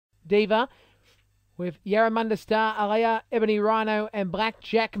Diva with Yaramunda Star, Alea, Ebony Rhino, and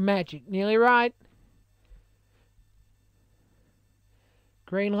Blackjack Magic. Nearly right.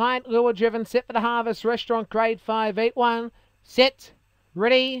 Green light, lure driven, set for the Harvest Restaurant, grade 5, 8-1. Set,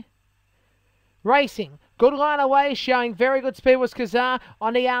 ready, racing. Good line away, showing very good speed was Kazar.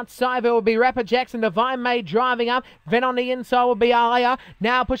 On the outside, there will be Rapper Jackson, Divine Maid driving up. Then on the inside will be Alea.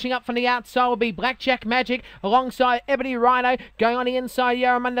 Now pushing up from the outside will be Blackjack Magic, alongside Ebony Rhino. Going on the inside,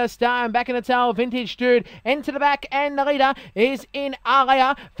 Yaramunda Star, and back in the tail, Vintage Dude. Into the back, and the leader is in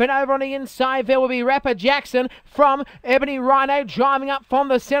Alea. Then over on the inside, there will be Rapper Jackson from Ebony Rhino. Driving up from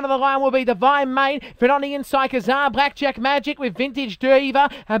the centre of the line will be Divine Maid. Then on the inside, Kazar, Blackjack Magic with Vintage Diva.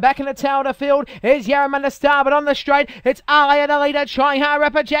 And back in the tail of the field is Yaramunda Star, but on the straight, it's Alea the leader, trying hard,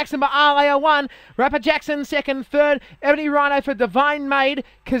 Rapper Jackson, but Alea won. Rapper Jackson second, third, Ebony Rhino for Divine Maid.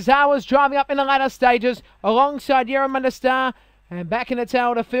 Kazar was driving up in the latter stages, alongside Yaramunda Star, and back in the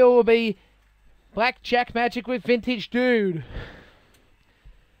tail of the field will be Blackjack Magic with Vintage Dude.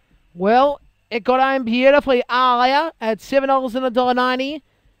 Well, it got home beautifully, Alea, at $7 and $1.90.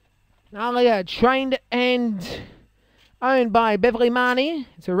 Alea trained and owned by Beverly Marnie.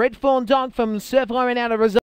 It's a red fawn dog from Surf Lauren out of Result.